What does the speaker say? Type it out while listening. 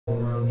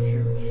around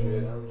shooting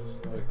shit. I'm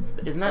just like,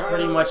 Isn't that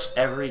pretty much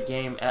every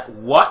game?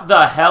 What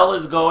the hell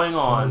is going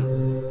on?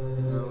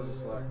 I was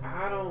just like,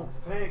 I don't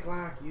think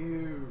like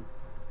you.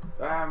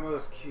 I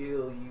must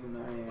kill you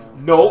now.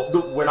 Nope,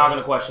 we're not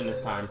gonna question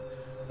this time.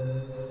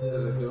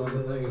 Is it doing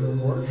the thing? Is it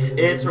recording?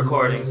 It's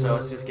recording, so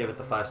let's just give it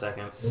the 5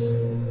 seconds.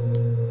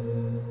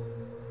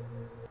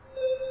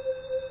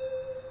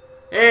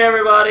 Hey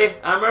everybody,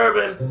 I'm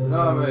Urban. No,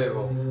 I'm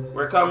Abel.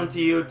 We're coming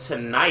to you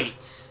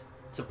tonight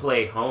to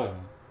play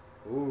Home.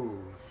 Ooh.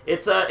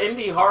 It's an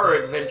indie horror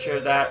adventure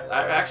that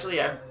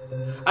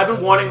I've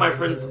been wanting my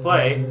friends to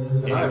play.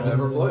 And I've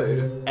never played.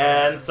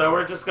 And so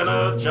we're just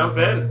gonna jump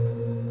in.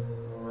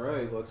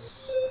 Alright,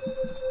 let's...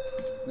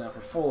 Now for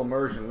full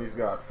immersion, we've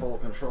got full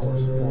controller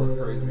support,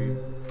 praise be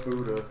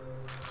Buddha.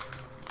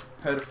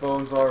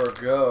 Headphones are a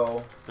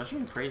go. Don't you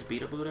mean praise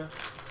Beta Buddha?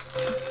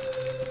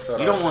 Shut You up.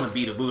 don't want to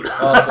beat a Buddha.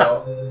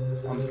 Also,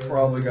 I'm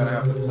probably gonna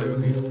have to play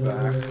with these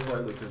back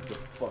slightly because the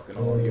fucking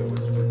audio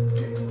is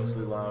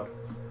ridiculously loud.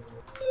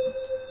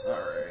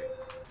 Alright.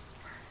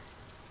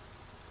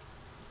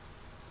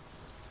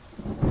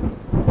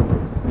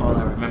 All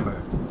I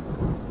remember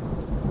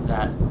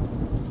that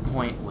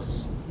point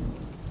was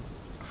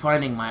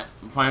finding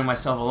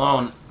myself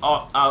alone.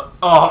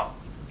 Oh,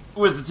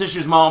 where's the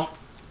tissues, Mom?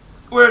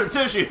 Where are the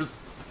tissues?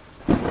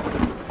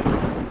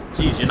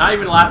 Jeez, you're not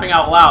even laughing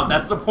out loud.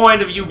 That's the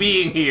point of you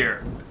being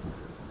here.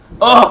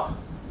 Oh!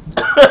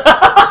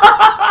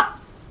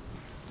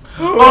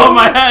 Oh,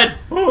 my head!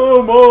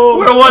 Oh, Mom!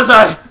 Where was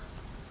I?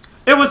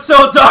 It was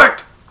so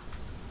dark!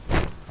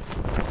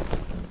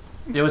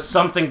 There was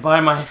something by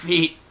my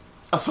feet.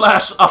 A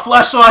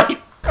flashlight!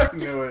 I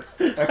knew it.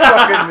 I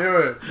fucking knew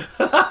it.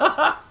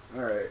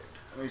 Alright,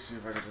 let me see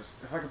if I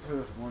can play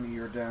with one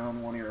ear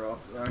down, one ear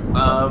up.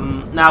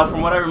 Now,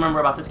 from what I remember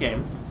about this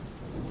game,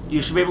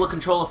 you should be able to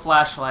control a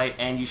flashlight,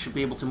 and you should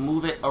be able to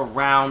move it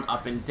around,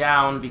 up and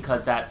down,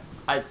 because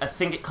I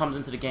think it comes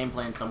into the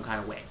gameplay in some kind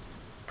of way.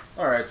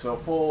 Alright, so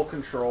full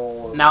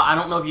control. Now, I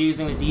don't know if you're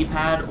using the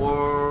D-pad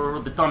or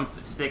the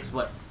thumbsticks,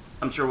 but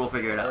I'm sure we'll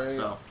figure it out, Right.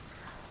 so.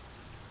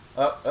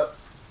 Up.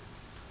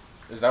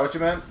 Is that what you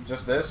meant?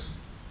 Just this?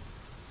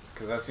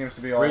 Because that seems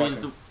to be all Raise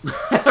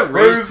I can...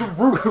 raise the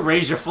roof.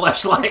 Raise your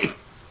flashlight.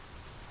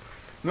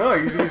 No,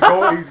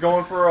 he's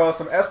going for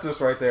some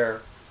Estus right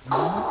there.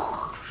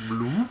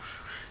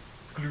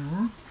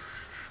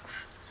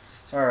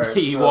 Alright,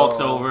 He walks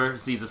over,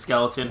 sees a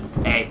skeleton.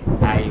 Hey,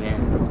 how you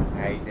been?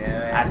 How you doing?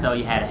 I saw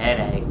you had a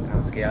headache.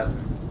 I'm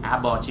skeleton. I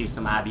bought you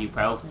some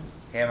ibuprofen.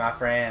 Hey, my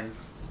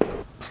friends.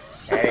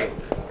 Hey,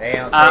 they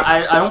don't take...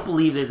 I don't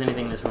believe there's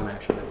anything in this room,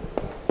 actually.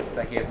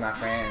 Like, here's my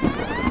friends.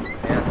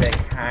 They don't take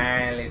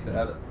kindly to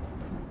other...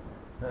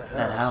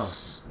 That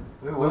house.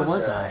 Where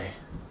was I?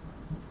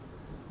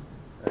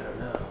 I don't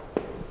know.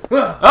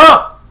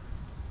 Oh!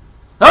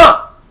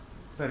 Oh!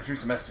 Better drink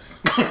some Estus.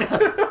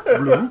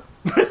 Blue?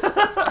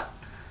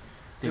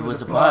 There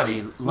was a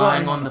body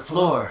lying on the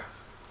floor.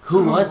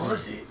 Who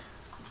was it?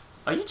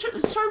 Are you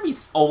trying to be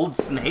old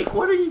Snake?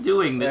 What are you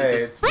doing?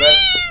 Hey,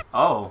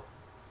 Oh.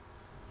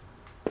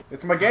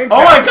 it's my game cap.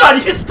 Oh my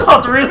god, you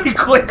stopped really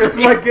quickly. It's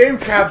my game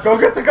cap. Go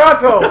get the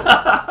gato.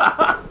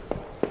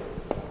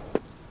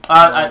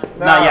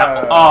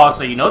 Yeah. Oh,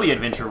 so you know the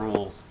adventure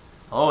rules.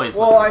 Always.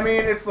 Well, I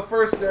mean, it's the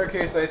first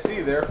staircase I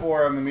see,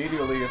 therefore I'm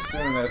immediately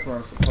assuming that it's where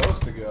I'm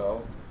supposed to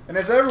go. And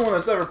as everyone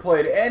that's ever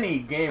played any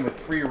game with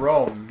free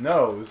roam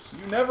knows,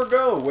 you never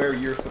go where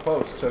you're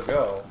supposed to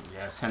go.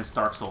 Yes, hence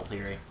Dark Soul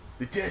theory.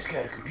 The desk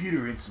had a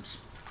computer and some...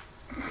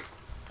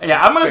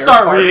 Yeah, I'm gonna Spare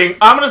start parts. reading.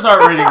 I'm gonna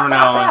start reading from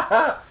now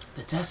on.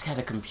 The desk had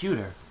a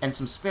computer and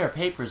some spare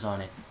papers on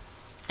it,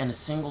 and a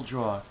single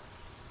drawer.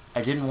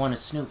 I didn't want to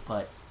snoop,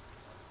 but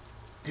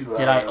did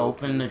I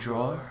open the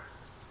drawer?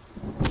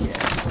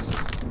 Yes.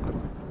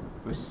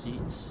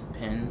 Receipts,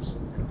 pins,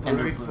 and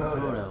a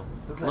photo.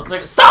 Look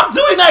like stop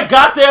doing that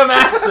goddamn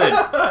accent!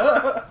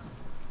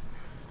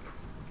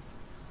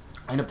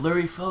 And a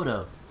blurry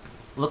photo.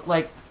 Looked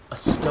like a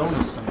stone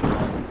of some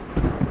kind.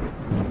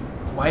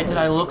 Why did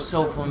I look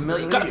so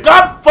familiar?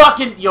 God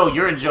fucking... Yo,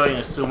 you're enjoying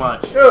this too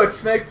much. No, it's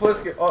Snake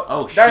Plissken.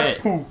 Oh, that's shit.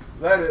 poop.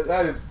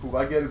 That is poop.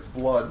 I get it's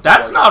blood.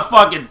 That's not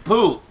fucking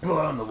poop.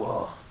 Blood on the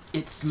wall.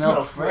 It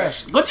smelled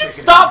fresh. fresh. Would you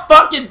Sickening. stop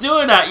fucking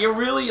doing that? You're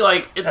really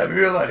like... I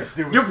realized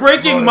there was You're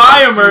breaking blood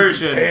my on my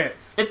shoes and immersion.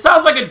 pants. It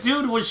sounds like a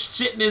dude was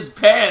shitting his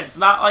pants,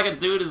 not like a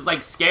dude is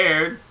like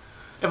scared.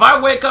 If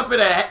I wake up with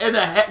a headache...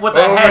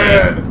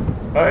 Man,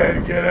 I had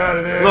to get out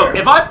of there. Look,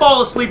 if I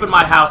fall asleep in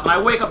my house and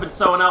I wake up in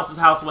someone else's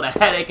house with a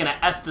headache and an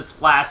Estus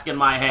flask in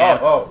my hand...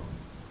 Oh.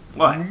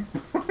 What?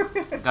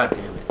 God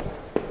damn it.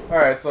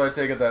 Alright, so I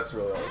take it that's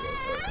really all it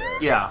is.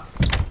 Okay. Yeah.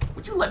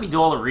 Would you let me do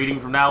all the reading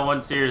from now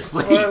on?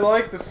 Seriously? Well, I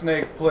like the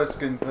Snake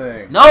Plissken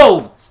thing.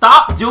 No!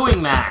 Stop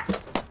doing that!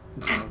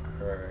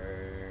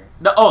 Okay.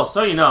 No, oh,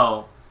 so you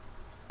know,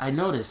 I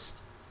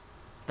noticed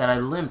that I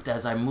limped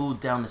as I moved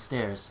down the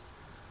stairs.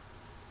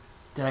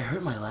 Did I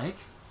hurt my leg?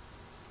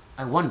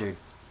 I wondered.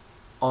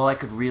 All I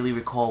could really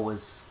recall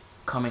was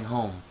coming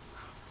home,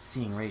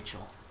 seeing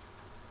Rachel.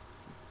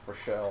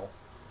 Rochelle.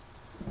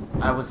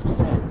 I was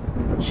upset.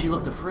 She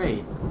looked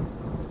afraid.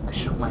 I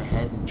shook my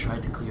head and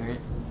tried to clear it.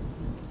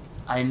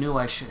 I knew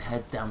I should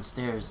head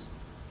downstairs,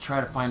 try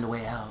to find a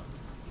way out.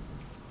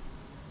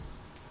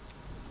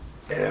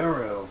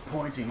 Arrow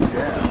pointing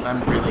down.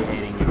 I'm really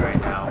hating you right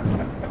now.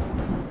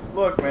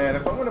 Look, man,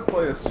 if I'm gonna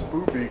play a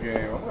spoopy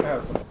game, I'm gonna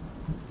have some.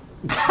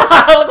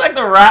 It looked like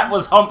the rat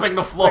was humping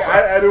the floor. Like,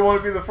 I didn't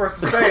want to be the first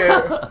to say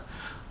it.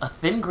 A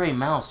thin gray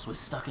mouse was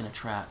stuck in a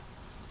trap.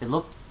 It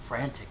looked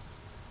frantic,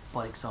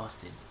 but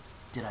exhausted.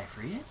 Did I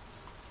free it?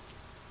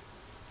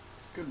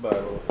 Goodbye,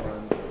 little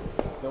friend.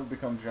 Don't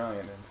become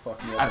giant and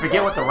fuck me up. I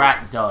forget what the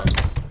rat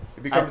does.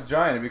 It becomes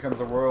giant. It becomes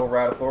a royal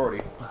rat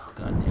authority. Oh,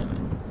 god damn it.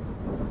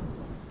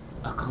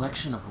 A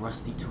collection of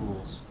rusty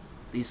tools.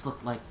 These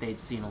looked like they'd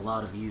seen a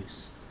lot of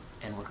use,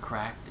 and were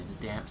cracked and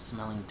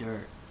damp-smelling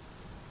dirt.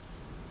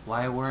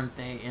 Why weren't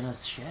they in a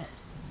shed?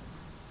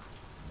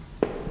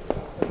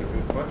 That's a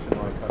good question,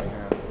 Mike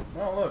Cunningham.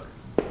 Oh, look.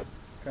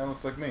 Kinda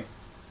looks like me.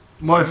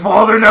 My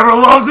father never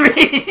loved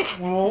me!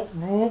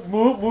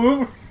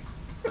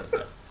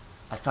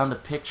 I found a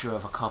picture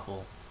of a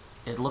couple.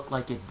 It looked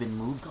like it'd been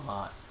moved a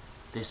lot.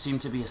 There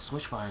seemed to be a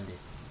switch behind it.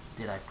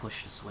 Did I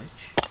push the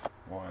switch?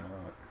 Why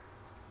not?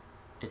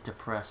 It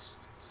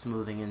depressed,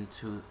 smoothing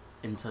into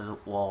the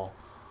wall.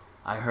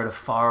 I heard a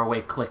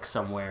faraway click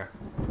somewhere.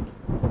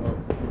 Oh.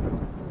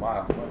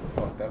 Wow, I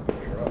fucked that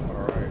picture up.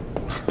 Alright.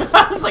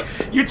 I was like,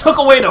 you took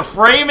away the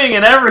framing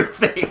and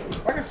everything.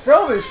 I can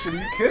sell this shit. Are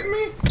you kidding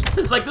me?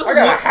 It's like this. I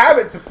got a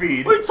habit to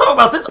feed. What are you talking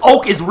about? This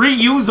oak is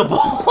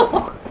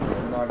reusable.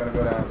 I'm not gonna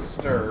go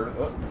downstairs.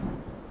 Oh.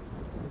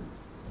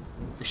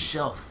 The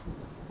shelf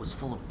was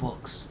full of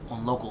books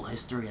on local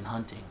history and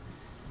hunting.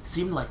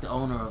 Seemed like the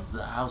owner of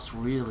the house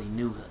really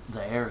knew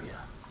the area.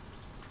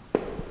 I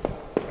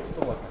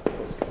still like my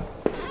biscuit.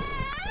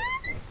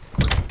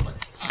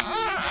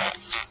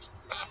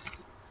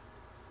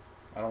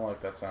 I don't like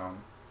that sound.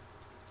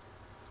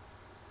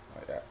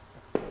 Like that.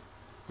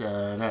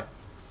 Dun-na,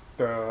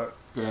 Duh.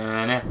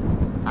 dun-na.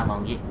 I'm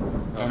on it.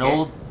 An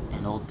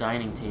old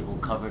dining table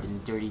covered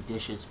in dirty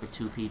dishes for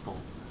 2 people.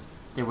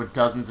 There were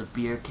dozens of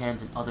beer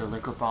cans and other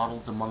liquor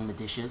bottles among the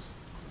dishes.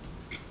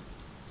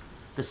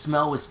 The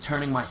smell was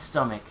turning my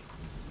stomach.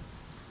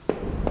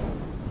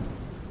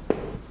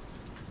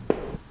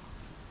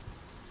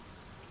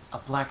 A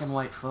black and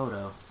white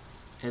photo.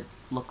 It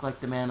looked like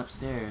the man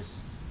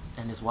upstairs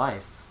and his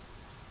wife.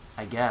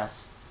 I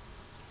guessed.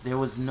 There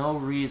was no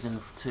reason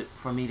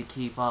for me to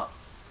keep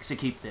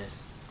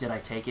this. Did I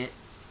take it?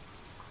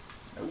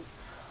 Nope.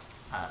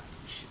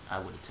 I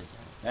would have taken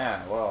it.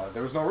 Yeah, well,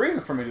 there was no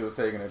reason for me to have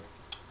taken it.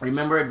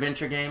 Remember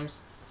adventure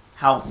games?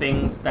 How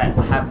things that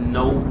have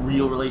no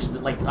real relation to,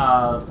 like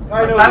I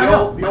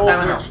know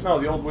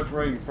the old witch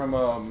ring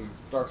from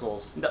Dark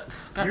Souls.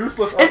 God.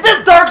 Useless. Is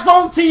this Dark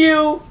Souls to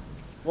you?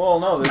 Well,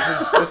 no, this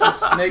is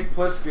Snake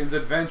Plissken's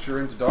adventure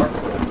into Dark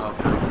Souls. Oh,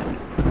 God damn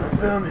it. I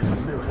found this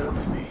was no help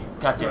to me.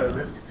 God so damn I it.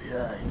 left it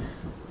behind.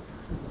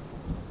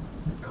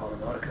 Call him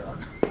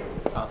Otacon.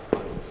 I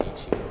fucking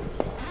hate you.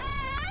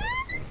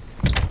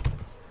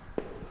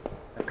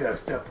 I've got to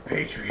stop the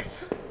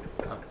Patriots.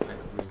 I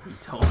really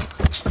don't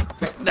like you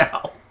right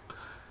now.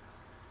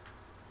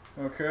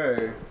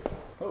 Okay.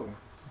 Oh.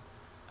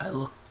 I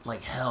looked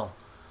like hell.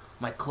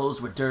 My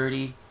clothes were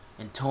dirty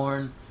and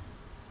torn,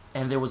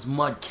 and there was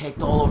mud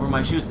caked all over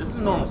my shoes. This is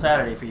a normal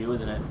Saturday for you,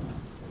 isn't it?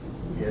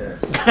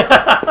 Yes.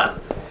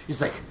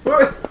 He's like,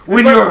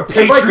 when you're a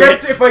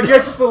patriot. If I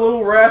get just a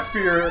little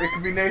raspier, it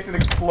could be Nathan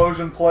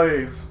Explosion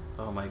Plays.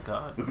 Oh my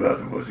god. The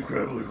bathroom was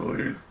incredibly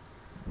clean.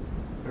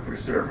 Every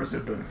surface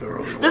had been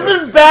thoroughly This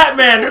washed. is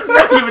Batman. This is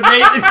not even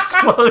Nathan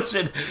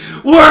Explosion.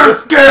 We're a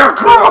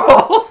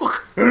Scarecrow.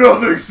 And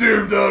nothing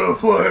seemed out of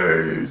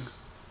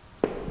place.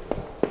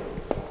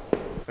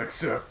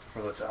 Except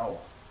for the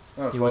towel.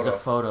 There was a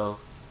photo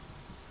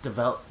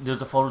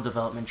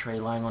development tray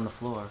lying on the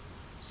floor.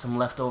 Some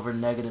leftover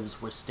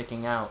negatives were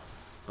sticking out,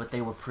 but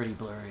they were pretty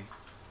blurry.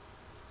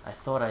 I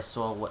thought I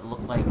saw what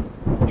looked like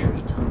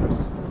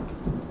treetops.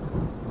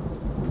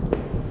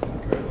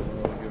 Okay,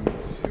 doesn't really give me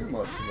too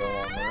much to go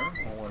on there.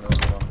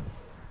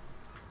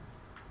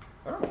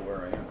 I don't know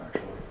where I am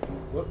actually.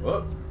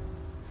 What?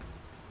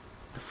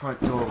 The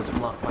front door was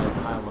blocked by a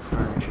pile of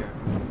furniture.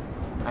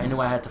 I knew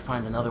I had to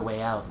find another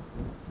way out.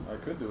 I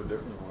could do a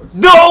different voice.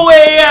 No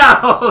way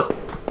out!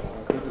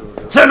 I could do a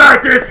different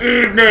Tonight this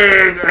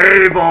evening,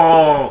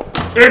 Abel!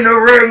 In the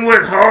ring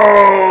with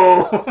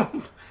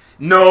Ho!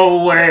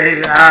 No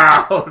way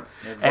out!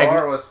 The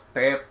door was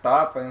taped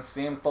up and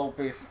seemed to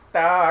be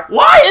stuck.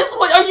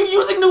 What are you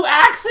using new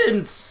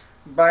accents?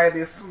 By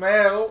the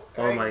smell,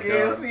 Oh my I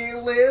guess God. he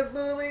led to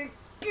the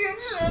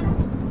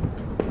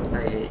kitchen.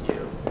 I hate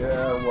you.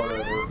 Yeah,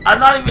 whatever. I'm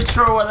not even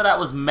sure whether that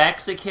was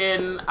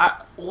Mexican.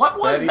 What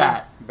was Betty?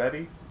 that?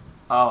 Betty?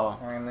 Oh.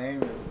 My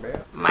name is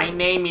Beth. My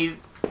name is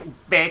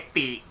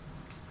Betty.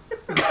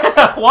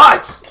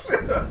 What?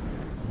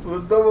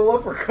 With a double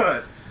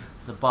uppercut.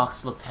 The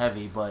box looked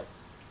heavy, but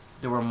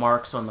there were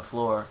marks on the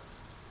floor.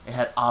 It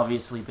had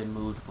obviously been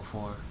moved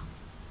before.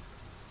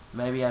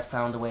 Maybe I'd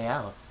found a way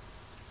out.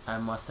 I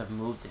must have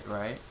moved it,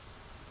 right?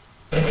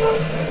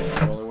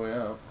 The only way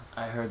out.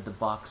 I heard the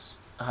box.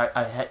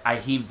 I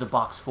heaved the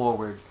box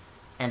forward,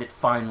 and it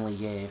finally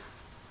gave.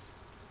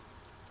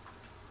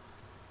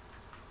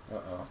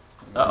 Uh-oh.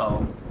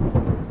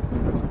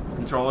 Uh-oh.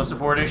 Controller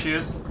support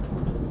issues?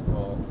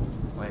 Well,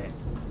 Wait.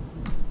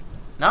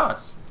 No,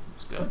 it's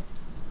good.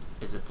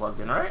 Is it plugged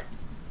in right?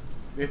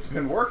 it's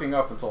been working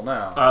up until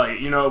now.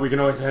 You know, we can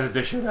always edit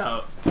this shit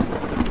out.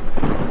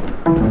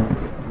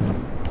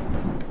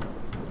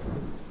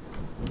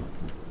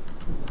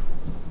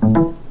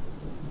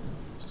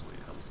 Just wait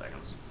a couple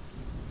seconds.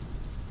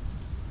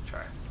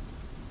 Try.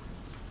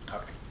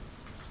 Okay.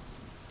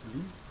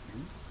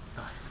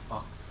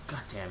 Oh, God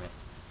damn it.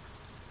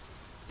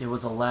 There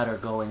was a ladder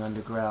going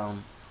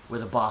underground where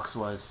the box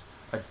was.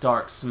 A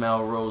dark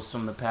smell rose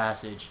from the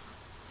passage.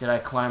 Did I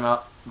climb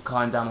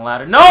down the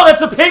ladder? No,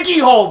 that's a pinky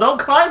hole! Don't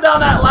climb down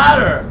that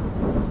ladder!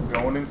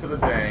 Going into the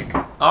dank.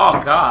 Oh,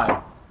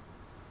 God.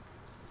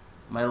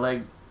 My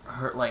leg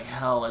hurt like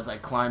hell as I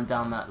climbed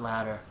down that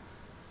ladder.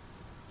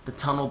 The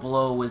tunnel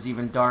below was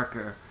even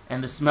darker,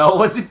 and the smell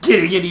wasn't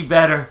getting any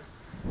better.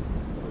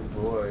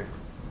 Oh boy.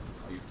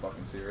 Are you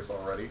fucking serious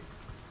already?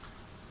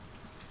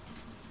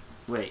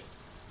 Wait,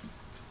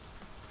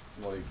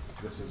 Like,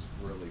 this is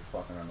really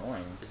fucking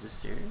annoying. is this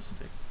serious?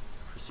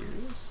 For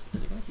serious?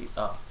 Is it gonna keep...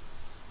 Oh.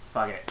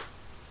 Fuck it.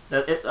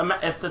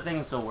 If the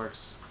thing still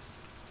works.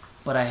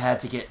 But I had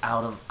to get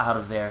out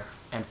of there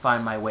and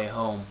find my way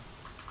home.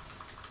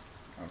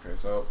 Okay,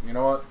 so, you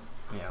know what?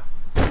 Yeah.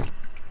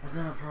 We're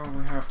gonna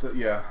probably have to...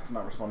 Yeah, it's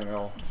not responding at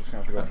all. It's just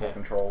gonna have to go full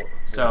control.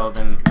 So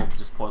then we'll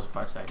just pause for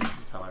 5 seconds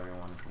and tell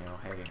everyone, you know,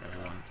 hey,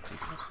 everyone.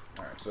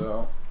 Alright,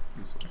 so...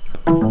 Just wait for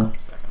a couple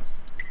seconds.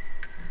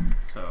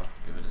 So,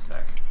 give it a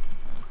sec.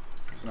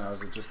 So now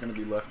is it just gonna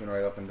be left and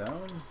right, up and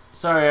down?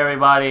 Sorry,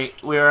 everybody.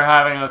 We were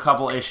having a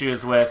couple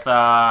issues with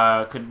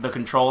the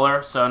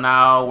controller, so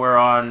now we're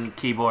on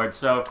keyboard.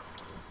 So,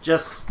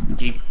 just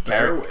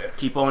Bear with.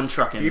 keep on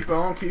trucking. Keep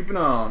on keeping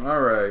on.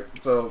 Alright,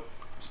 so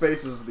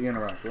space is the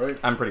interact, right?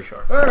 I'm pretty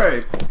sure.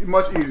 Alright,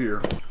 much easier.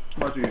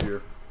 Much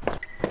easier.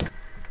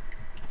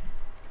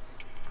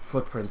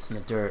 Footprints in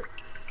the dirt.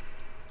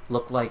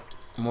 Look like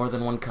more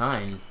than one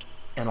kind,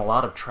 and a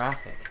lot of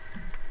traffic.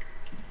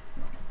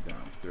 No,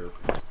 down, dirt.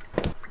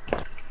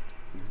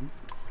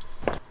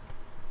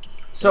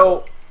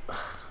 So,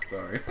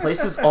 Sorry.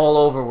 places all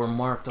over were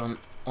marked on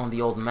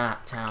the old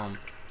map town.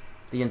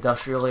 The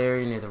industrial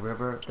area near the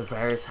river, the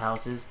various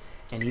houses,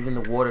 and even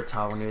the water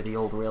tower near the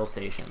old rail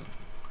station.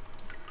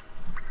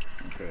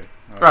 Okay.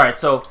 Alright,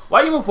 so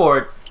while you move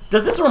forward,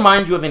 does this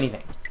remind you of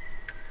anything?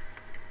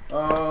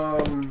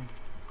 No,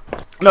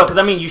 because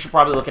I mean, you should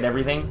probably look at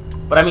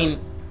everything. But I mean,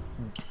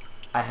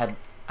 I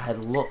had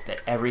looked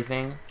at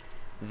everything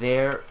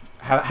there.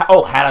 Had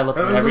I looked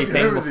at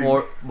everything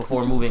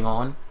before moving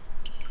on?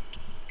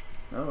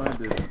 No, I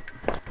didn't.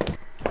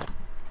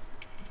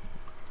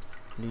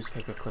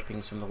 Newspaper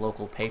clippings from the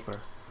local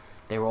paper.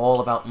 They were all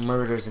about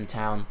murders in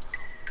town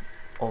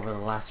over the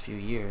last few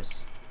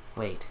years.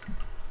 Wait.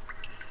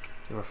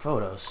 There were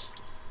photos.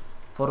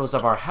 Photos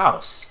of our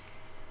house.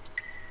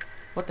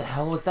 What the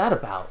hell was that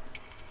about?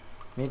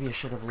 Maybe I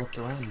should have looked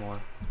around more.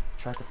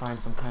 Tried to find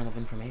some kind of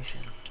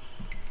information.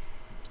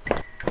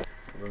 Well,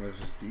 then there's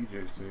this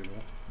DJ's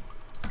table.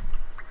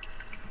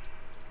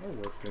 Or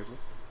work table.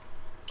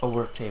 A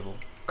work table.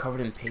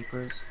 Covered in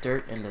papers,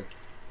 dirt, and a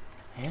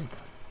handgun.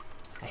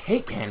 I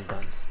hate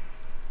handguns.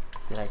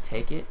 Did I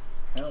take it?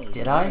 Hell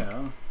Did yeah.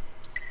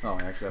 I? Oh,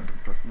 I actually have to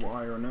press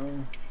Y or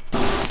no.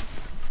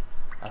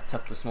 I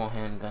tucked the small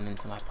handgun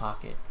into my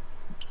pocket.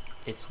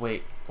 Its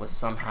weight was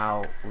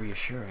somehow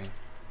reassuring.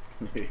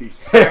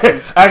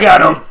 I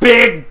got a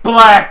big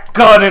black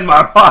gun in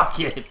my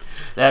pocket.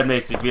 That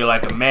makes me feel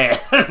like a man.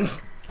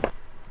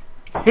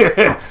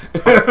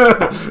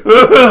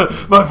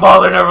 My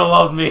father never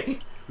loved me.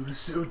 It was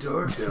so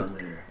dark down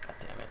there, God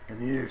damn it. and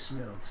the air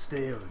smelled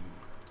stale and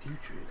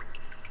putrid.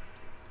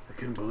 I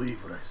couldn't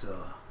believe what I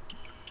saw.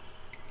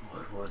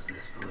 What was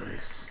this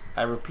place?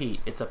 I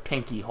repeat, it's a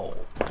pinky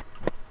hole.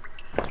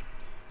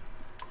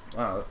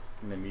 Wow,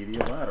 an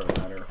immediate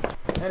ladder.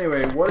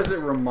 Anyway, what does it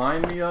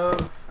remind me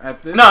of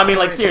at this No, I mean,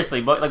 like, point?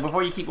 seriously, but, like,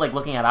 before you keep, like,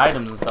 looking at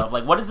items and stuff,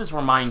 like, what does this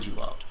remind you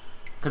of?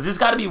 Because there's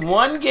got to be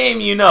one game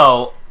you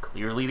know,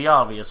 clearly the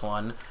obvious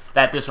one,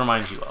 that this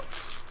reminds you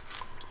of.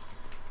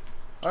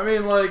 I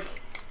mean, like,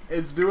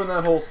 it's doing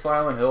that whole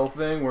Silent Hill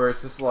thing where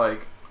it's just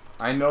like,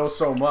 I know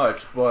so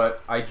much,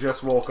 but I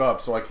just woke up,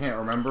 so I can't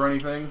remember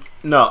anything.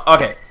 No,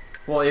 okay.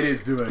 Well, it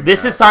is doing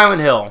This that. is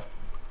Silent Hill,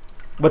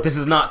 but this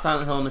is not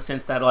Silent Hill in the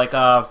sense that, like,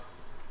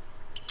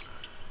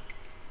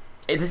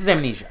 this is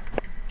Amnesia.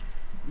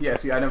 Yeah,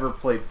 see, I never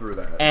played through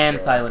that. And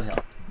so. Silent Hill.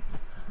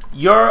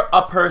 You're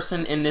a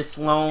person in this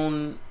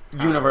lone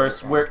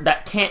universe where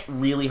that can't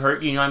really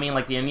hurt you, you know what I mean?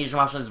 Like, the Amnesia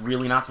monster is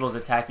really not supposed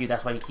to attack you,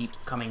 that's why you keep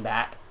coming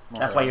back.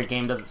 That's why your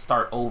game doesn't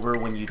start over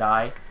when you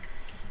die.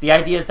 The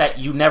idea is that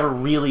you never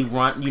really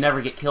you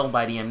never get killed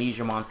by the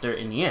Amnesia monster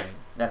in the end.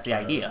 That's the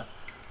idea.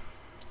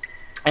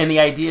 And the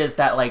idea is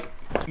that, like,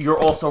 you're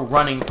also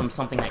running from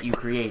something that you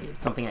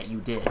created, something that you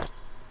did.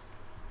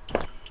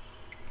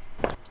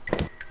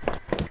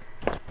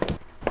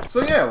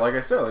 So yeah, like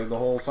I said, like the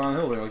whole Silent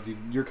Hill thing,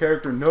 like your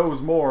character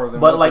knows more than.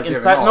 But what like they're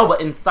in giving off. but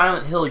in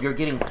Silent Hill, you're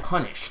getting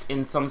punished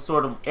in some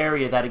sort of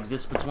area that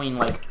exists between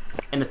like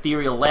an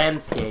ethereal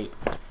landscape,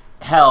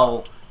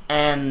 hell,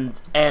 and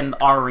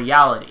our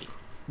reality,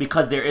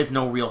 because there is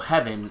no real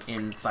heaven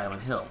in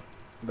Silent Hill.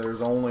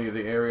 There's only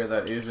the area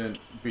that isn't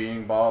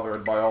being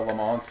bothered by all the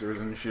monsters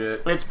and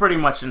shit. It's pretty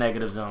much a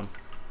negative zone.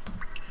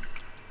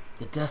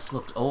 The desk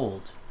looked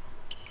old,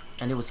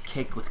 and it was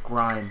caked with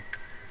grime.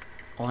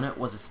 On it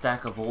was a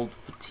stack of old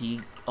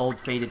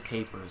faded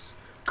papers,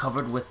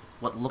 covered with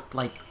what looked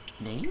like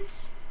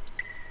names?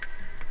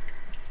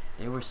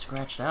 They were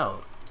scratched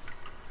out,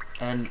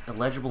 and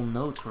illegible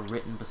notes were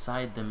written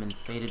beside them in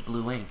faded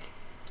blue ink.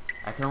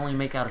 I could only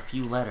make out a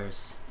few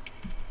letters.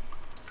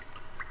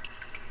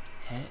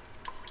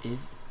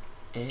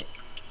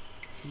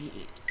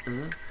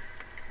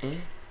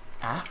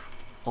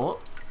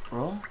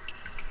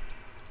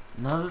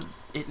 None of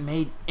it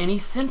made any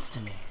sense to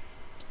me.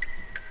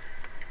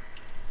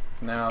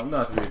 Now,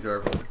 not to be a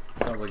jerk, but it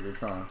sounds like you're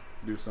trying to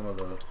do some of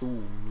the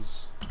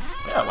themes.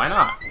 Yeah, why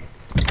not?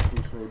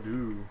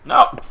 Do.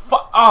 No,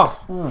 fuck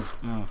off.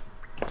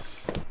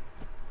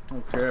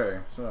 Okay,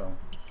 so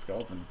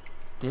skeleton.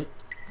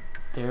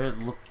 There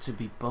looked to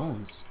be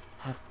bones,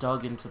 half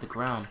dug into the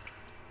ground,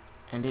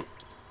 and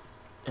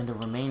the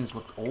remains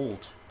looked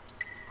old.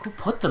 Who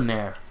put them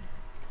there?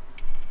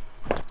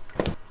 I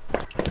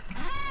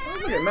don't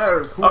think it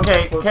matters who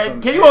Okay, put can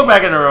them you go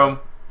back in the room?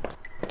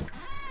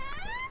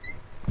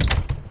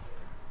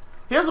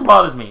 Here's what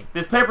bothers me.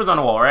 There's papers on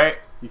the wall, right?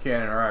 You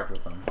can't interact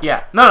with them.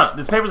 Yeah. No.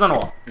 There's papers on the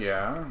wall.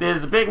 Yeah.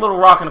 There's a big little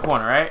rock in the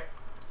corner, right?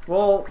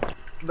 Well,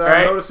 I'm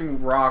Right.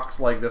 noticing rocks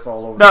like this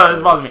all over. No, the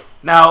this place. bothers me.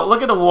 Now,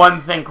 look at the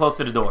one thing close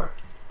to the door.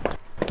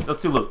 Those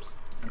two loops.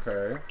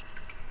 Okay.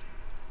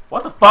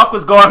 What the fuck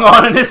was going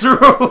on in this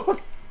room?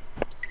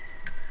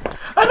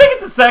 I think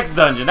it's a sex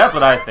dungeon. That's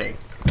what I think.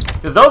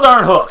 Because those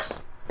aren't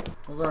hooks.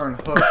 Those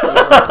aren't hooks.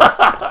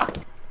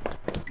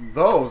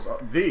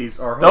 These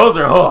are hooks. Those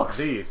are hooks.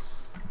 These.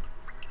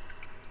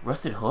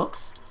 Rusted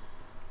hooks?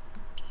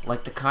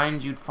 Like the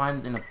kind you'd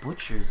find in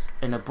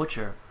a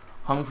butcher,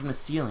 hung from the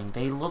ceiling.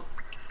 They look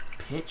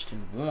pitched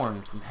and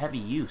worn from heavy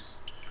use.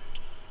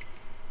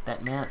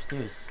 That man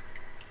upstairs,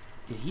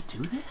 did he do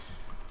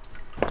this?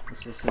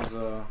 This was his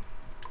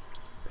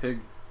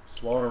pig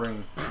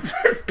slaughtering.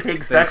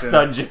 Pig sex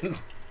dungeon.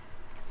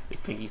 His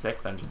pinky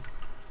sex dungeon.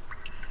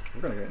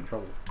 We're gonna get in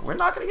trouble. We're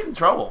not gonna get in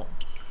trouble.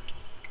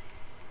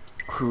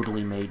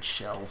 Crudely made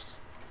shelves.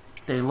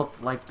 They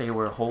looked like they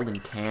were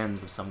holding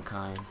cans of some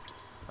kind,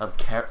 of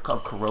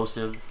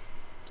corrosive.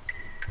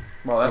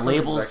 Well, that's The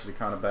labels, actually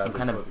kind of bad. some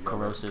kind of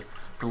corrosive.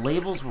 The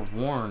labels were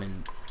worn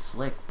and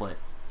slick, but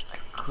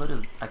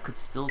I could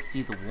still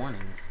see the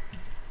warnings.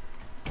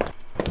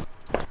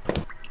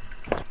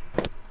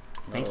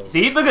 No.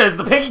 See, look at this,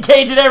 the piggy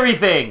cage and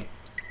everything.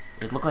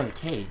 It looked like a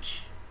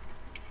cage.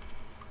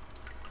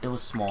 It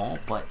was small,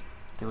 but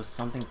there was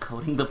something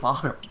coating the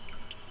bottom.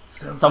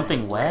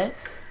 Something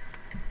wet?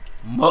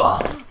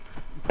 Muff.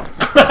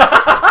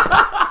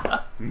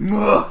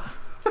 Muff.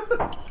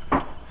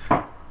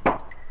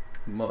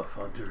 Muff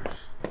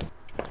hunters.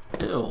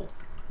 Ew.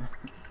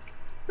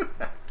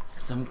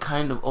 Some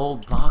kind of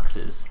old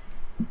boxes.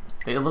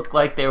 They looked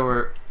like they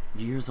were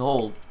years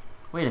old.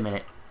 Wait a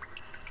minute.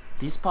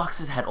 These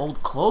boxes had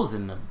old clothes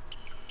in them.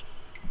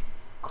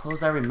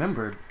 Clothes I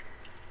remembered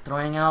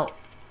throwing out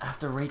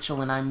after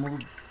Rachel and I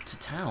moved to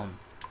town.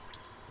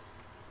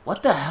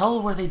 What the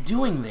hell were they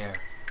doing there?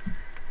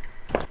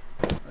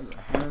 That's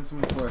a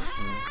handsome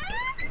question.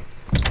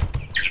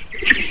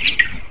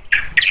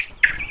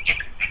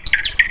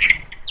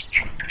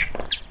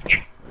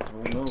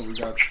 Oh no, we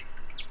got...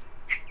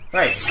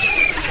 Hey!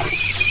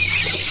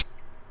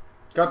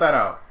 Got that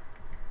out.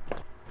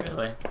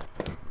 Really?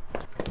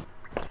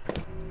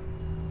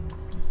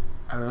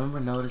 I remember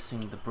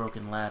noticing the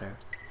broken ladder.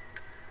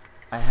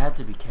 I had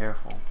to be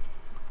careful.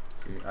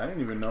 See, I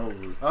didn't even know it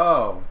was...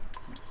 Oh!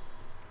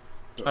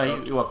 Oh,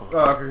 you're welcome.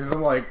 Because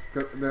I'm like,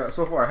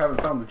 so far I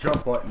haven't found the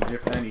jump button,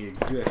 if any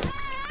exists.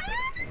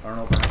 I don't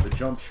know if I have the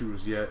jump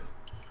shoes yet.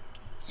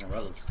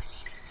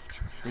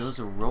 There was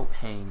a rope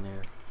hanging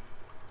there.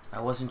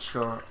 I wasn't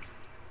sure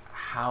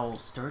how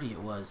sturdy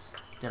it was.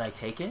 Did I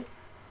take it?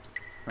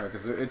 Alright,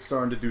 because it's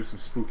starting to do some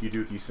spooky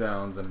dooky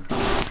sounds, and...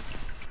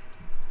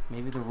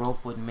 Maybe the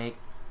rope would make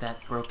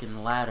that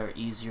broken ladder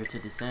easier to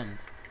descend.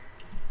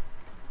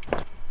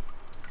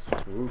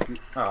 Spooky...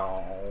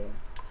 Oh...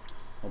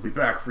 I'll be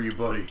back for you,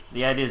 buddy.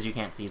 The idea is you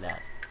can't see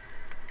that.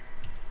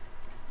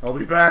 I'll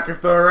be back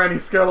if there are any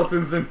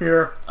skeletons in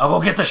here. I'll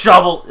go get the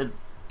shovel!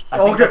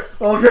 I'll get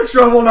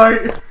Shovel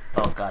Knight!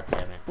 Oh, god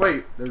damn it.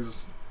 Wait,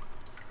 there's...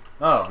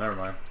 Oh, never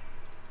mind.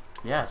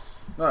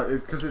 Yes. No,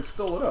 because it's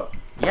still lit up.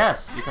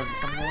 Yes, because it's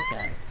something to look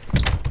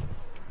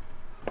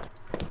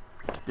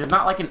at. There's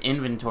not like an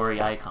inventory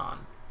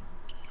icon.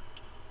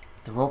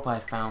 The rope I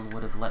found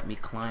would have let me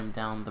climb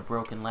down the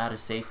broken ladder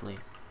safely.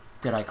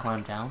 Did I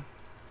climb down?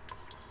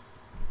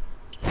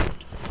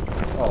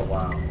 Oh,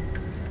 wow.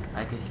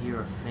 I could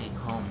hear a faint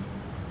hum,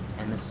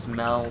 and the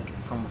smell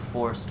from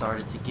before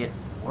started to get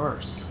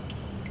worse.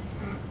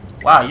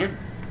 Wow, you're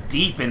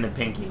deep in the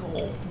pinky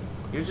hole.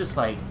 You're just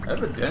like...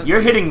 Evidently.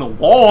 You're hitting the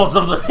walls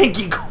of the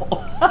pinky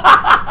hole.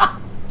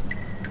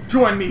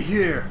 Join me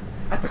here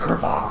at the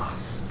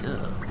crevasse.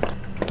 Ugh.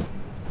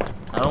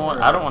 I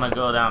don't want to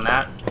go down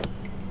that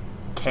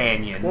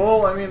canyon.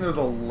 Well, I mean, there's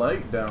a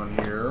light down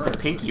here. The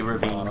Pinky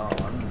Ravine.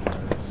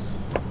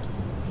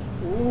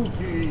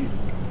 Spooky.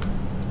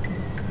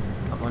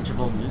 A bunch of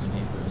old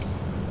newspapers.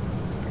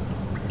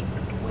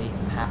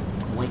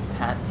 Wait,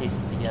 Pat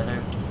pasted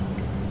together.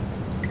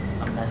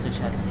 A message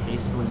had been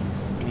hastily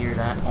smeared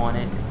on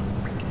it.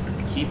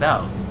 Keep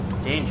out.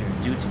 Danger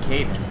due to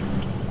cave-in.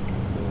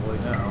 Well,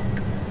 wait now.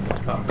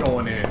 I'm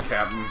going in,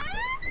 Captain.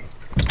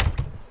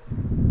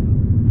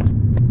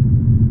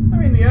 I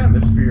mean, the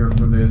atmosphere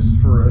for this,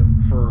 for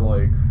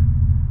like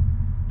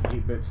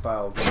 8-bit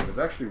style game, is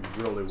actually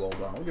really well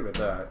done. I'll give it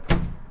that.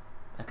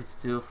 I could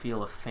still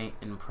feel a faint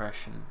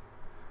impression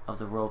of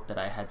the rope that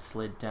I had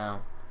slid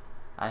down.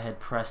 I had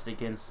pressed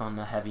against on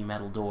the heavy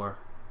metal door.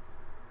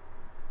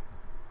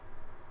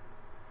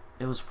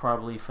 It was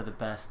probably for the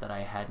best that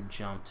I hadn't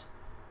jumped.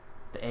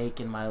 The ache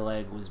in my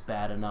leg was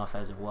bad enough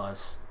as it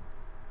was.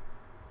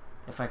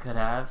 If I could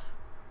have,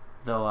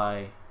 though,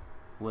 I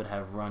would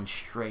have run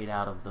straight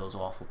out of those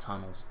awful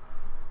tunnels.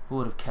 Who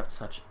would have kept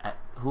such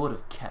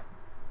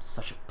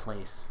a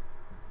place?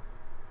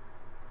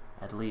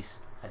 At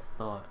least I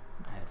thought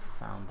I had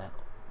found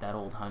that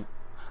old hunt.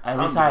 At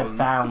least I had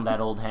found that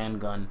old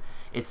handgun.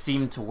 It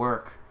seemed to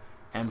work,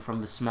 and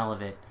from the smell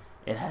of it,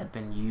 it had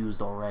been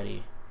used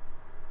already.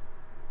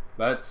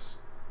 That's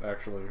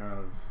actually kind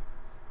of...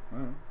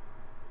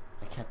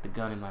 I kept the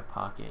gun in my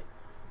pocket.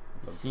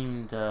 It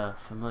seemed a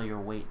familiar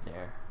weight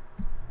there.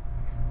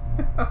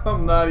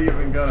 I'm not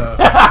even gonna...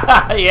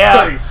 Yeah.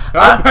 Like,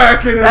 I'm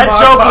packing in my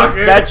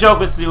pocket. That joke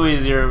was too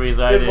easy for me,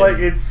 so It's like,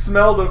 it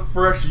smelled of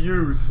fresh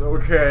use,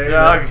 okay?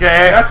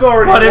 Okay. That's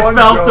already But it one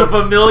felt joke. a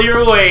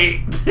familiar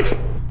weight.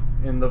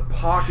 In the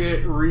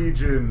pocket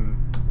region.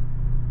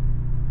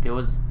 There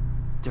was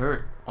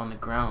dirt on the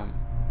ground.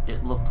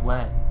 It looked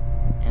wet,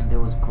 and there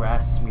was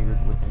grass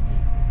smeared within it.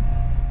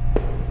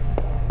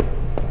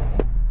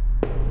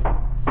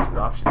 It's two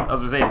options. I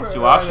was gonna say there's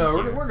two options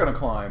here. We're gonna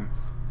climb.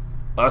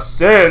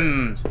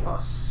 Ascend.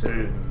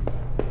 Ascend.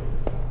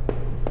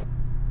 The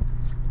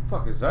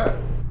fuck is that?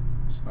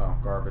 Oh,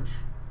 garbage.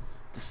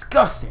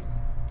 Disgusting.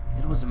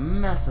 It was a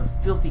mess of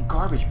filthy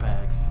garbage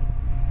bags.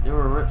 There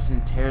were rips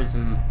and tears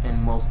in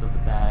most of the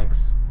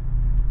bags.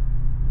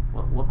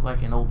 What looked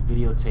like an old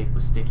videotape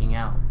was sticking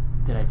out.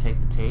 Did I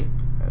take the tape?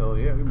 Hell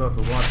yeah, we about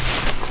to watch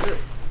shit.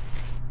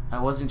 I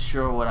wasn't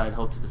sure what I'd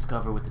hoped to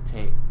discover with the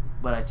tape,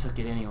 but I took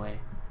it anyway.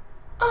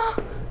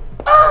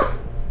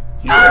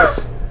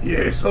 Yes,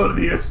 yes, all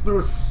the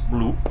estus.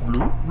 Bloop,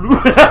 bloop,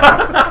 bloop.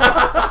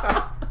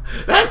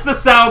 That's the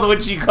sound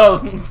when she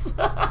comes.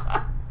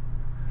 That's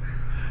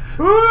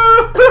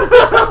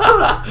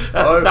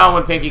the sound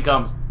when Pinky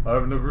comes.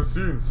 I've never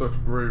seen such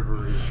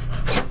bravery.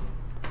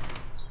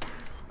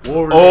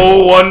 Warrior,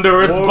 Oh,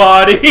 wondrous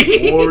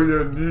body!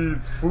 warrior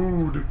needs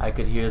food. I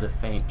could hear the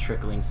faint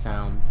trickling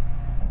sound,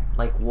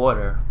 like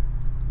water.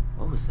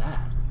 What was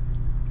that?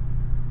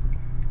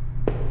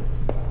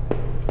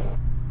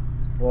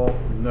 Well,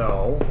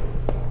 no.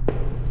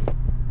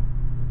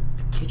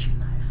 A kitchen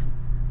knife,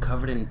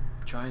 covered in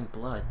drying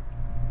blood.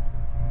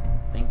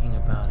 Thinking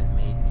about it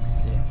made me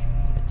sick.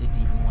 I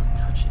didn't even want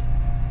to touch it.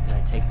 Did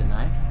I take the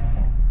knife?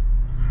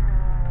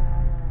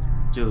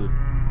 Dude,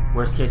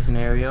 worst case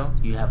scenario,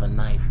 you have a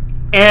knife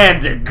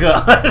and a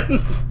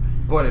gun.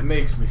 But it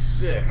makes me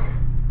sick.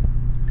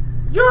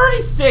 You're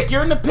already sick.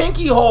 You're in the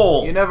pinky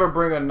hole. You never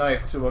bring a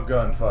knife to a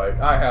gunfight.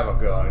 I have a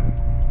gun.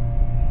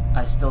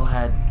 I still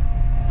had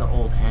the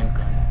old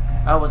handgun.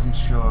 I wasn't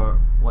sure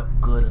what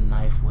good a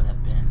knife would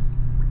have been.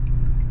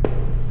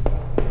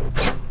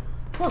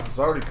 Plus, it's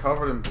already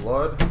covered in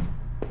blood.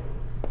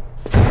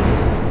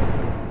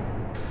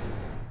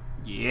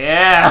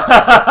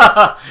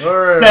 Yeah.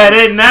 Alright. Said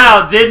it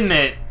now, didn't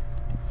it?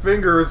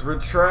 Fingers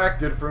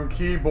retracted from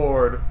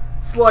keyboard.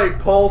 Slight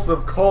pulse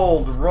of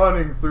cold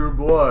running through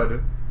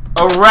blood.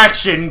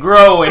 Erection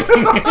growing.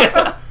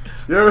 Yeah.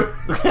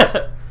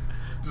 The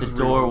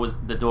door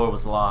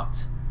was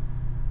locked.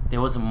 There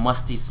was a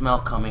musty smell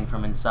coming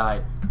from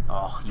inside.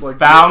 Oh, you like-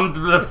 found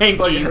the pinky. It's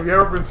like, have you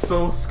ever been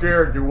so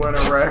scared you went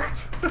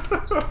erect?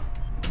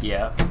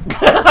 Yeah.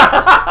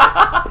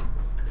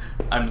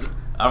 I'm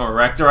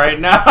erect right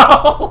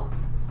now.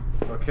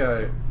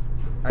 Okay.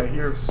 I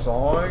hear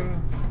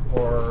sawing,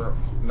 or...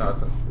 No,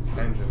 it's an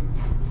engine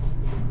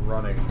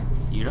running.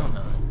 You don't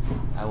know.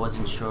 I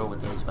wasn't sure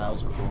what those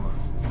valves were for.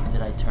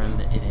 Did I turn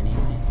it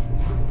anyway?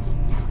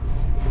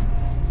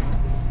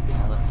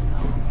 I left the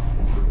valve alone.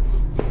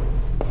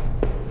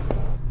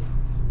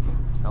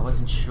 I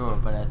wasn't sure,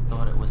 but I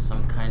thought it was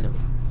some kind of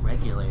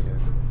regulator.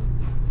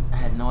 I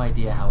had no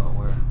idea how it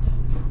worked.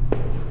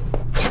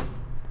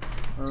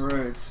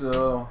 Alright,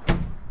 so...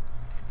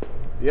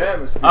 The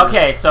atmosphere...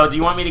 Okay, so do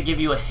you want me to give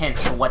you a hint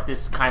to what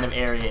this kind of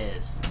area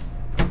is?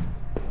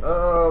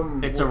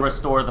 It's a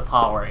restore the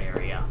power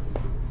area.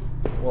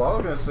 Well, I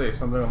was gonna say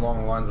something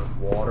along the lines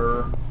of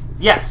water.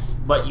 Yes,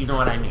 but you know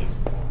what I mean.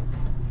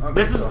 Okay,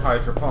 This is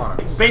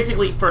hydroponics.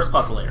 basically first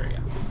puzzle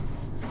area.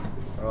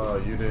 Oh,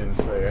 you didn't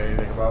say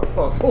anything about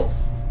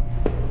puzzles.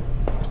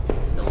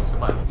 It's still a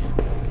survival game.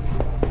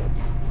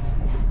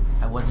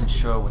 I wasn't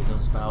sure what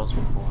those valves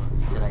were for.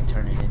 Did I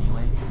turn it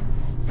anyway?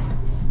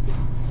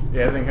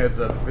 Yeah, I think heads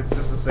up. If it's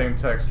just the same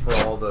text for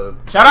all the...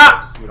 Shut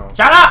up! You don't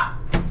Shut up!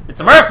 It's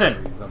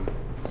immersion! read them.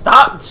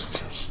 Stop!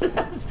 Stop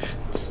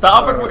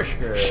it!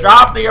 Okay.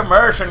 Stop the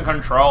immersion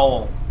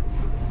control!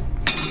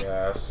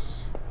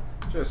 Yes.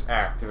 Just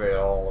activate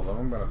all of them.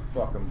 I'm gonna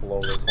fucking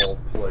blow this whole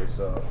place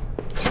up.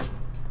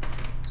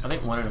 I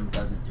think one of them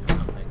doesn't do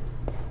something.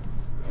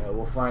 Yeah,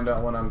 we'll find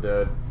out when I'm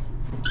dead.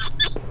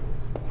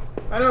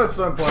 I know at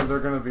some point they're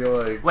gonna be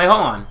like... Wait, hold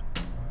on.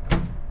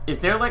 Is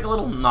there like a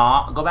little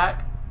knob? Go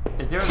back.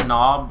 Is there a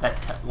knob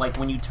that, like,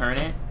 when you turn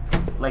it,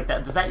 like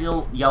that? Does that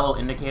yellow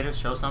indicator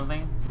show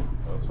something?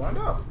 Let's find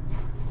out.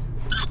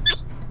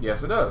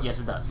 Yes, it does. Yes,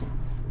 it does.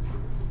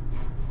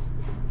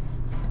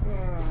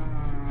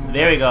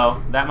 There we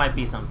go. That might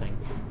be something.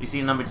 You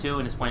see number 2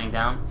 and it's pointing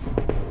down?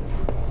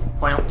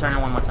 Turn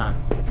it one more time.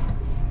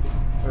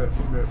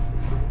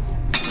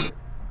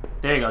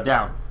 There you go,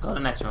 down. Go to the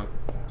next room.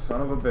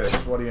 Son of a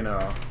bitch, what do you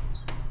know?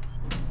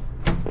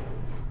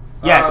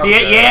 Yeah, see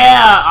it? Okay.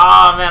 Yeah!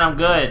 Oh man, I'm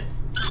good.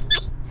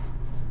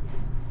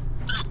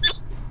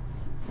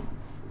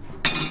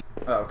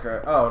 Okay.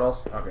 Oh, it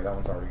also... Okay, that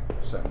one's already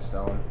set in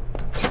stone.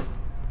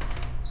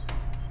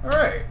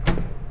 Alright.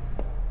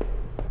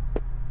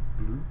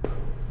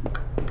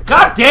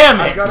 God damn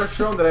it! I gotta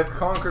show them that I've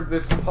conquered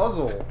this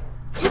puzzle. What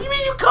do you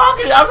mean you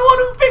conquered it? I'm the one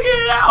who figured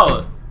it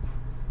out.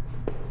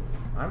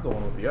 I'm the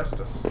one with the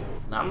Estus.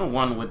 I'm the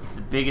one with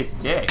the biggest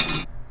dick.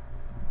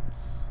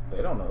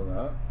 They don't know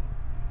that.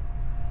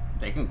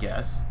 They can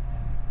guess.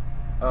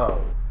 Oh.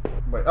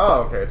 Wait.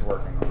 Oh, okay, it's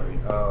working already.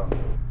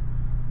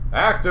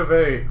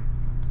 Activate!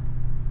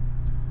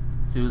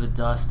 Through the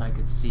dust, I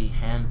could see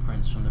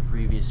handprints from the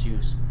previous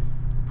use.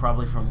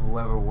 Probably from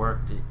whoever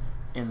worked it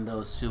in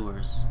those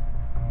sewers.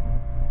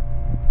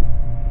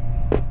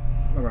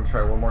 I'm gonna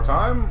try one more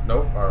time.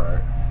 Nope.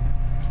 Alright.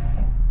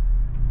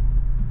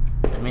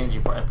 That means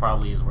it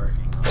probably is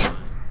working.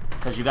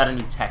 Because you got a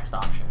new text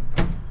option.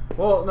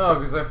 Well, no,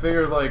 because I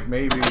figured, like,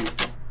 maybe...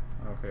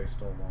 Okay,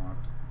 still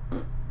locked.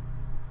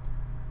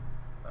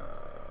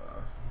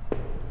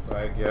 But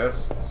I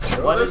guess...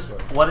 What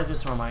does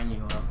this remind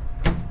you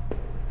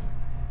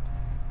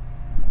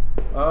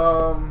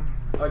of?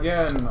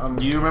 Again,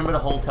 Do you remember the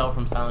hotel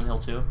from Silent Hill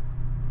 2?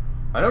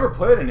 I never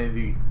played any of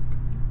the...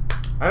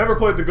 I never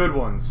played the good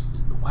ones.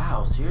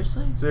 Wow,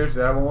 seriously?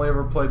 Seriously, I've only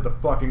ever played the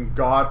fucking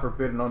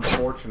god-forbidden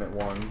unfortunate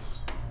ones.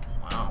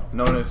 Wow.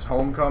 Known as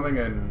Homecoming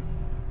and...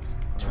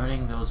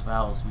 Turning those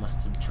valves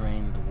must have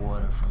drained the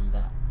water from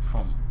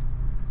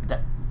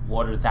that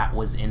water that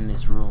was in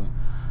this room.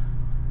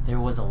 There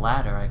was a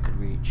ladder I could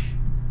reach.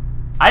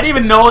 I didn't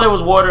even know there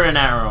was water in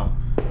that room.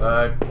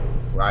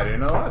 I didn't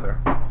know either.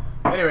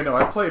 Anyway, no,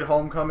 I played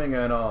Homecoming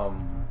and,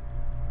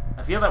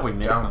 I feel that we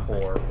missed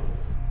Downpour. something.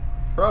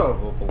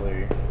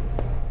 Probably.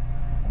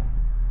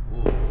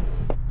 Ooh.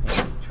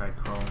 Yeah, we tried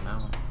crawling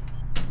down.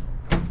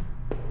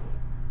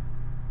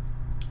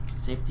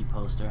 Safety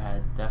poster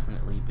had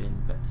definitely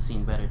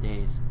seen better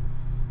days.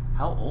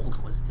 How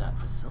old was that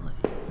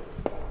facility?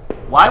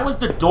 Why was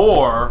the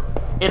door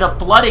in a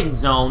flooding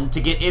zone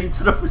to get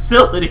into the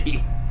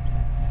facility?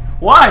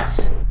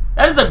 What?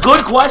 That is a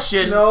good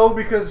question. No,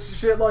 because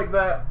shit like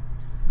that.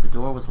 The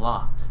door was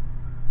locked.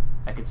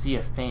 I could see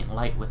a faint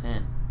light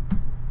within.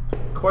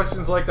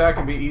 Questions like that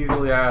can be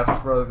easily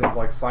asked for other things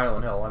like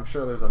Silent Hill. I'm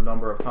sure there's a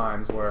number of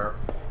times where...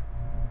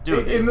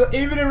 Dude,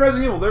 even in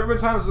Resident Evil, there have been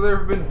times where there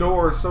have been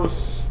doors so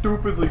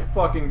stupidly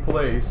fucking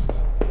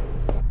placed.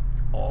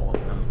 all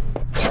of them.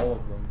 All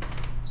of them.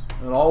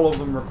 And all of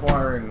them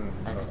requiring...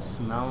 I could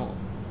smell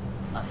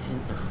a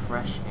hint of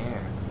fresh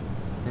air.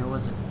 There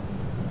was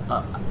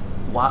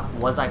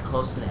was I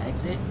close to the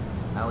exit?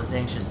 I was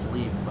anxious to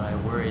leave, but I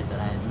worried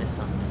that I had missed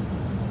something.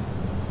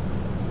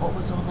 What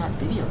was on that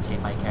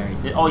videotape I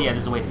carried? Oh yeah,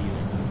 there's a way to view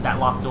it. That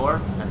locked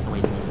door, that's the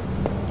way to view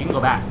it. You can go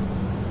back.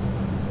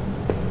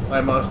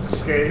 I must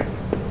escape.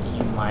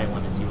 You might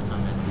want to see what's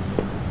on that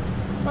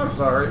video. I'm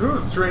sorry,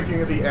 who's drinking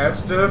the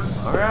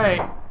Estus?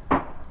 Alright.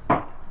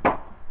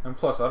 And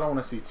plus, I don't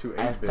want to see two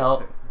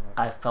 8-bits.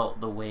 I felt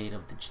the weight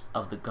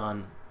of the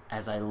gun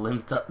as I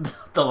limped up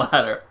the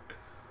ladder.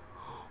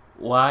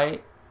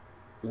 What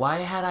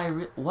had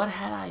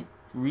I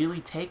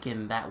really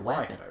taken that Why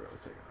weapon? had I really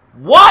taken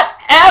that?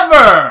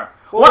 Whatever!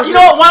 Well, You know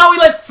what? Why don't we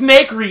let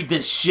Snake read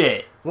this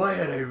shit? Why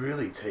had I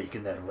really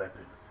taken that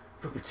weapon?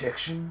 For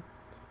protection?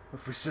 Or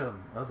for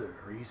some other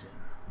reason?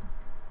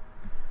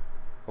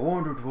 I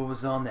wondered what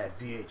was on that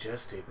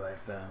VHS tape I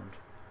had found.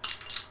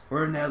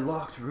 Or in that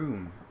locked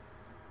room.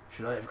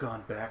 Should I have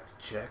gone back to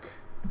check?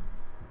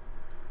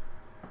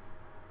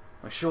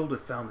 My shoulder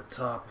found the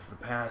top of the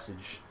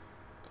passage,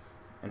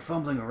 and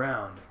fumbling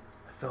around,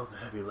 I felt a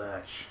heavy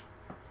latch.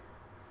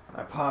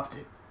 I popped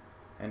it,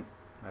 And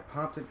I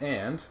popped it,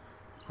 and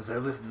as I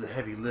lifted the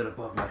heavy lid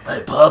above my I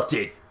head, popped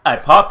it. I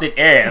popped it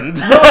and...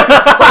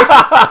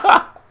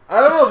 I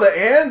don't know, the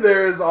and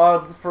there is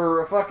odd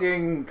for a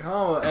fucking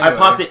comma. Anyway. I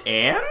popped it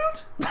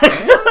and?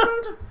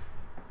 and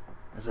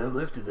as I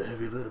lifted the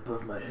heavy lid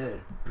above my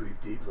head,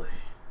 breathed deeply.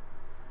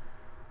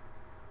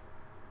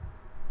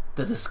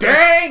 The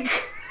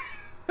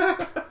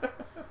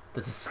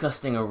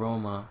disgusting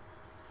aroma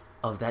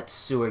of that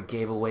sewer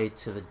gave away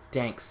to the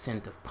dank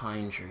scent of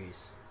pine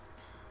trees.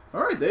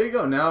 Alright, there you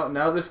go.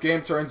 Now this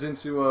game turns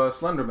into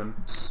Slenderman.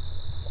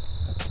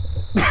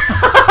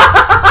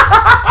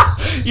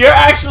 You're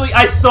actually...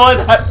 I saw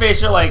that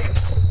face, you're like...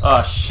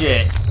 Oh,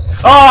 shit.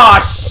 Oh,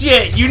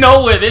 shit! You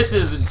know where this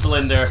is in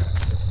Slender.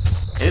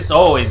 It's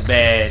always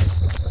bad.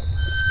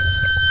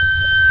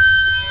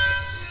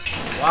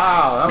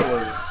 Wow, that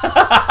was...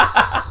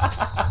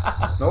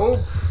 Nope.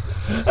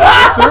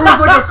 There was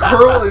like a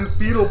curl in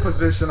fetal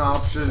position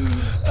option.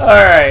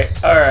 Alright,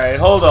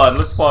 hold on.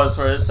 Let's pause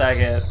for a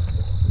second.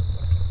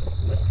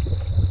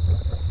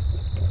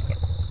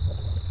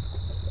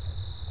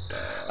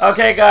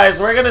 Okay, guys,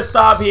 we're gonna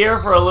stop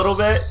here for a little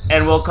bit,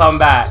 and we'll come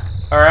back.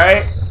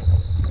 Alright?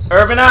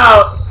 Urban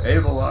out!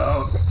 Abel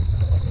out.